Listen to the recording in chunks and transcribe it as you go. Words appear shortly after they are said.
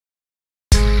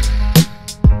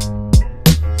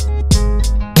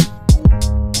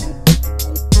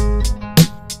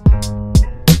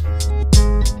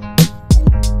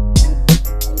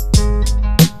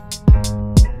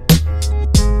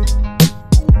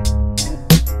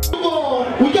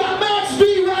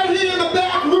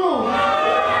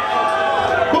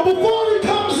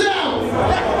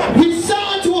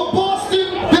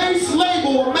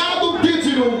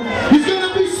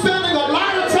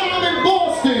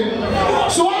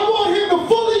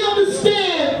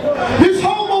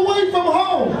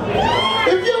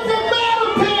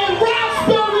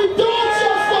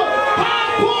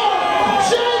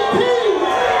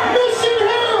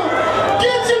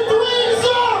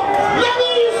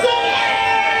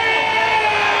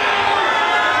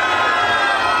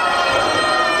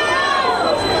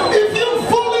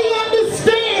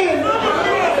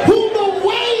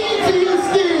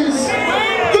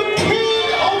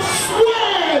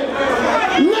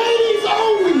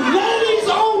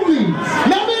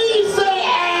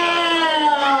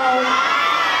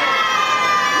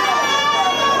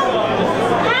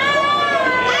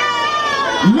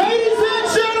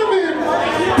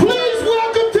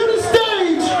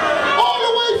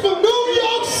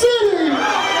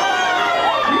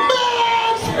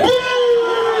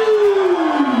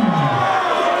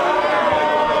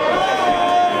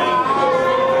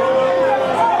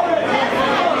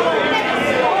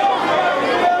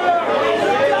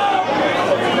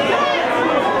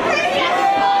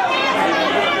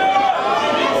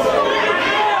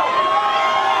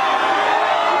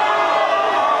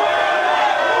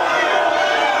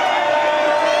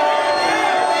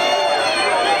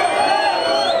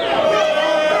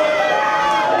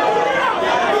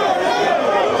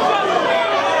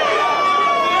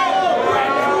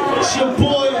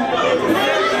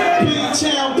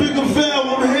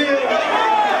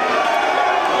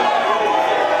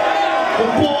The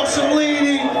Boston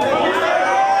lady.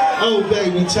 Oh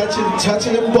baby,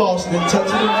 touching in Boston,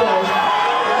 touching in Boston.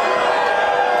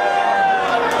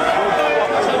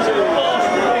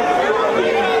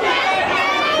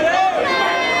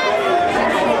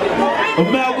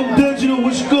 Amalgam Digital,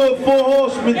 what's good? Four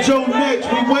Horsemen, Joe next,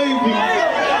 we wavy.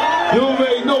 You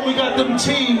already know we got them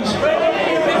tees.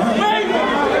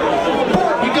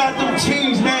 We got them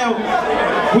tees now.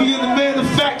 We in the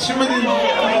manufacturing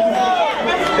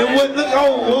and what? Look,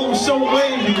 oh, so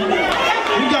wavy.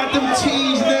 We got them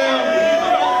tees now.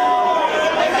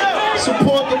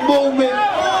 Support the movement.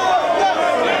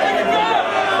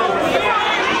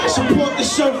 Support the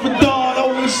surfer dog.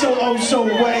 Oh, so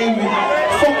wavy.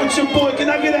 Fuck with your boy. Can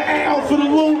I get an ow for the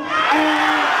loot?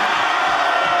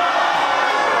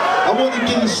 I want to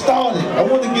get it started. I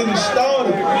want to get it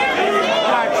started.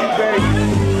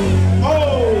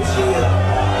 Oh,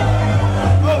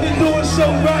 they're doing so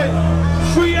right.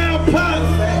 Free out pot.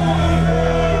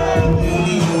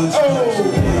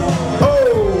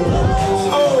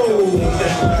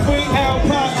 Free out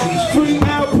pot. Free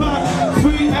out pot.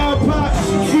 Free out pot.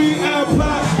 Free out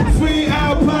pot. Free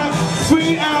out pot.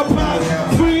 Free out pot.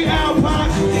 Free out pot.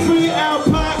 Free out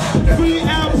pot. Free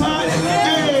out pot.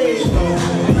 Hey.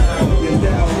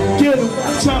 Get him.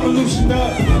 Time to loosen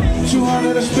up.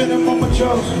 200 I spend them on my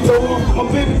drugs. Throw on my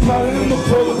baby powder in the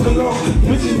pull of cologne.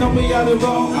 Bitches know me out of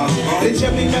wrong. They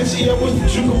tell me messy, I was the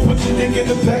truth. Put your nigga in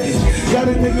the package. Got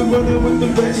a nigga running with the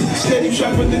ratchet. Steady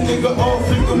trapping the nigga off.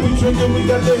 Nigga we drinking, we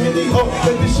got the Henny off.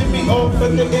 Let the shit be off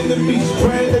at the enemies.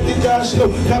 Praying that they die slow.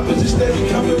 Coppers is steady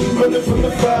coming, we running from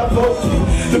the 5-0.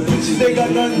 The bitches they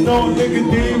got nothing on, nigga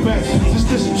D-Max. Just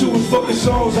listen to his fucking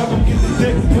songs. I can get the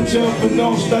dick, put you up and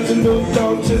on. Start to look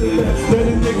down to the left. Let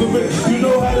a nigga rip. You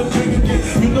know how to bring it in.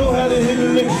 You know how to hit a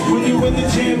lick. When you in the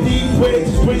jam, deep ways.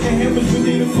 Bring the hammers, we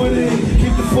need a foot in.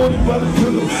 Keep the 40 by the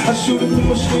pillow. I shoot it through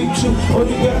my sleep too. All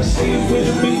you gotta say is where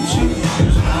to meet you.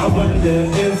 I wonder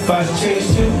if I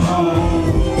chase you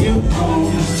home. You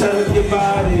home. Tell your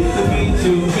body to me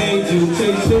too. Made you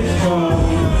taste this phone.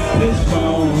 This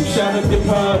phone. Shout up your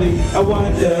party. I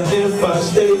wonder if I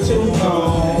stay too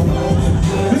long.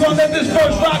 We gonna let this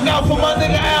verse rock out for my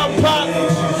nigga Al Pop.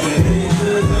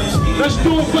 Let's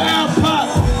do it for Al Pop.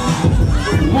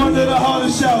 One of the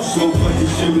hardest shouts.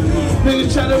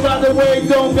 Niggas try to ride the way,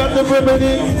 don't got the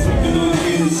remedy.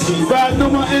 Riding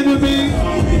on my enemy.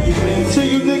 Till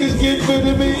you niggas get rid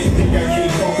of me.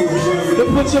 Then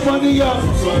put your money up.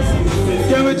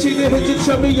 Guaranteed to hit your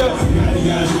tummy up.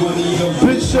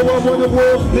 Bitch, so I want a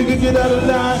war. Nigga get out of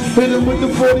line. Hit him with the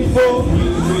 44.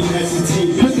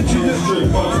 Put the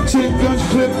 10 guns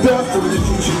clipped up.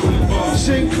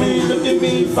 Shit clean, look at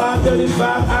me, 535 I.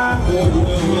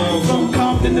 From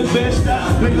Compton the best,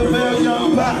 Biggaveli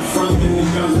young pop.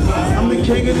 I'm the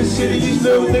king of the city, these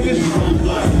little niggas.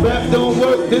 Rap don't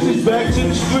work, this is back to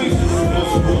the street.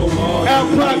 Out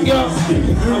clock, y'all. I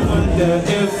wonder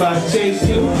if I chase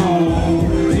you home.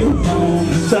 You home.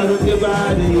 Tell up your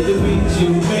body to meet you,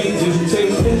 made you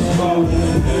taste this phone.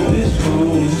 This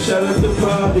phone, shut up the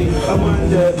party. I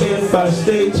wonder if I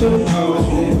stay too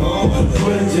long.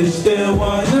 Friends is still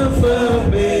wanna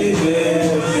fuck, baby,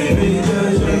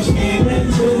 because I'm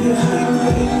scheming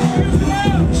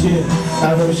tonight. Shit, I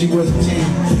heard she was a 10.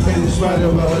 And it's right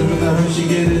of her husband, I heard she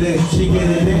get it in. She get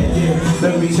it in, yeah.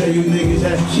 Let me tell you niggas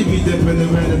that she be dipping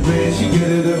around the bed. She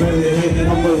get it around the head, and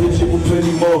I'ma hit you with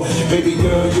plenty more. Baby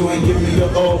girl, you ain't give me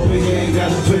your all, but you ain't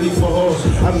got a pretty for horse.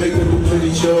 I make her do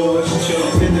pretty chores.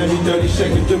 And every 30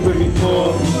 seconds to bring me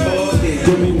more.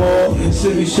 Give me more,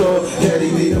 send me short. Daddy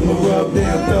need him a rub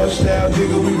down, thug style.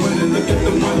 Nigga, we running, look at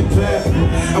the money back.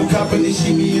 I'm copping, they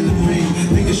see me in the ring.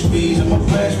 Nigga squeeze, I'm a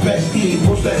flashback. He ain't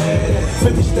supposed to have that.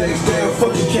 50 stacks down,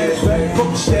 fuck the cash back, fuck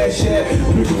the stash hat.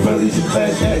 Biggaveli's a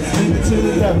class hat. Lean it to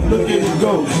the left, look at it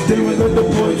go. They would let the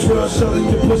boy twirl, selling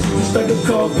your pussy just like a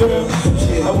call girl.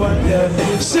 Shit, I want that.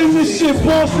 Sing this shit,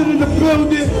 Boston in the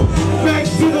building. Max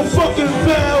to the fucking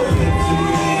bell.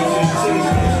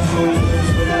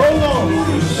 Hold on.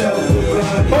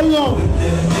 Hold on.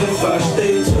 If I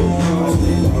stay too long,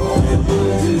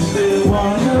 they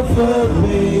wanna fuck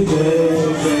me,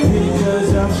 because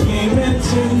I'm scheming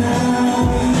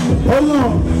tonight. Hold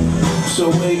on.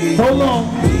 So maybe. Hold on.